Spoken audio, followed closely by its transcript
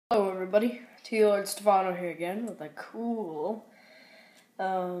everybody? T-Lord Stefano here again with a cool,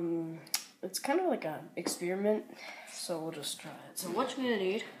 it's kind of like an experiment, so we'll just try it. So what you're gonna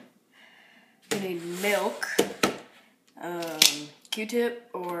need, you need milk, Q-tip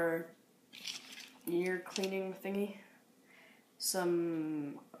or ear cleaning thingy,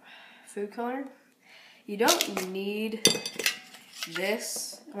 some food coloring. You don't need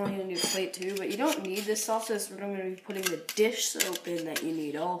this. I'm only going to do plate 2, but you don't need this sauce. We're going to be putting the dish soap in that you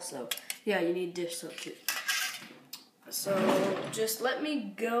need also. Yeah, you need dish soap too. So just let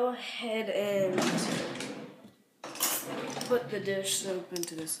me go ahead and put the dish soap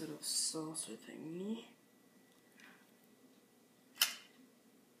into this little saucer thingy.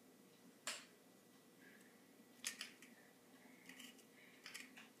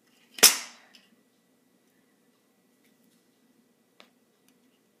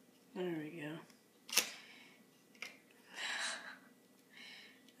 There we go.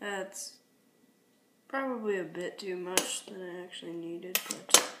 That's probably a bit too much than I actually needed,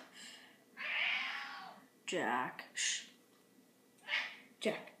 but Jack, shh.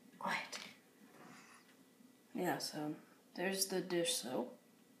 Jack, quiet. Yeah, so there's the dish soap.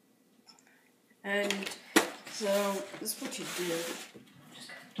 And so this is what you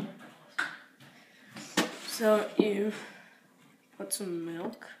do. So you put some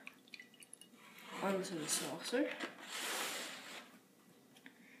milk onto the saucer.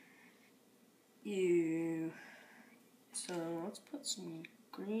 So let's put some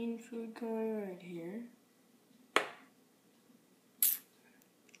green food coloring right here.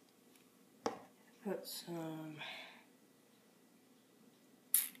 Put some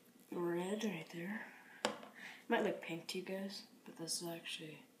red right there. Might look pink to you guys, but this is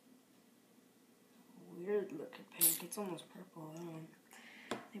actually a weird looking pink. It's almost purple, that one.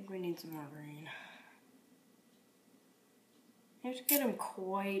 I think we need some more green. You have to get them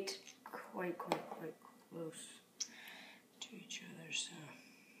quite close to each other, so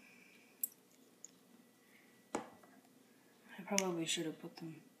I probably should have put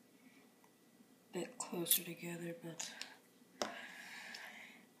them a bit closer together, but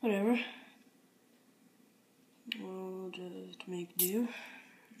whatever. We'll just make do.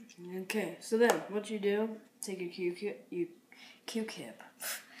 Okay, so then what you do, take a Q-tip. You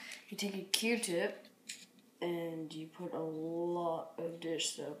take a Q-tip and you put a lot of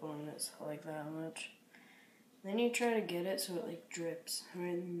dish soap on it, so like that much. Then you try to get it so it like drips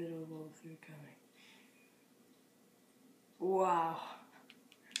right in the middle of all the food coloring. Wow.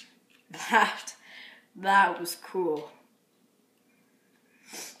 That was cool.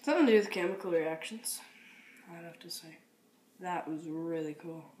 Something to do with chemical reactions, I'd have to say. That was really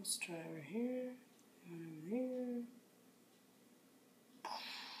cool. Let's try over here, over here.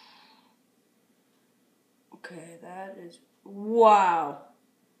 Okay, that is, wow.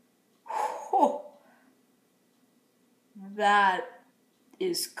 Oh, that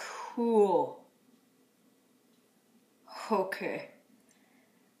is cool. Okay.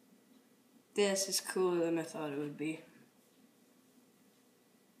 This is cooler than I thought it would be.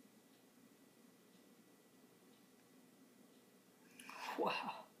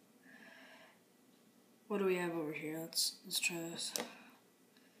 Wow. What do we have over here? Let's try this.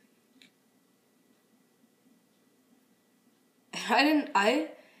 I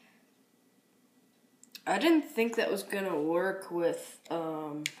didn't think that was gonna work with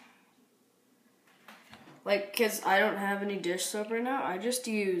like, cause I don't have any dish soap right now. I just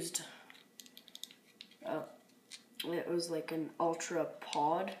used it was like an ultra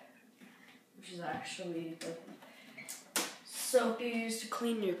pod, which is actually the soap you use to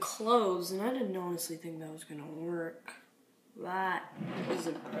clean your clothes, and I didn't honestly think that was gonna work. That is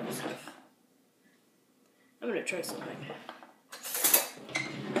impressive. I'm gonna try something.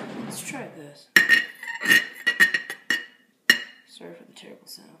 Let's try this. Sorry for the terrible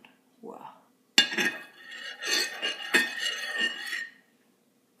sound. Wow.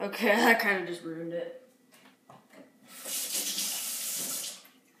 Okay, that kind of just ruined it.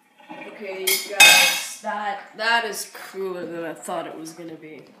 Okay, you guys, that is cooler than I thought it was gonna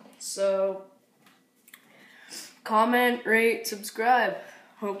be. So, comment, rate, subscribe.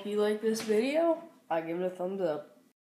 Hope you like this video. I give it a thumbs up.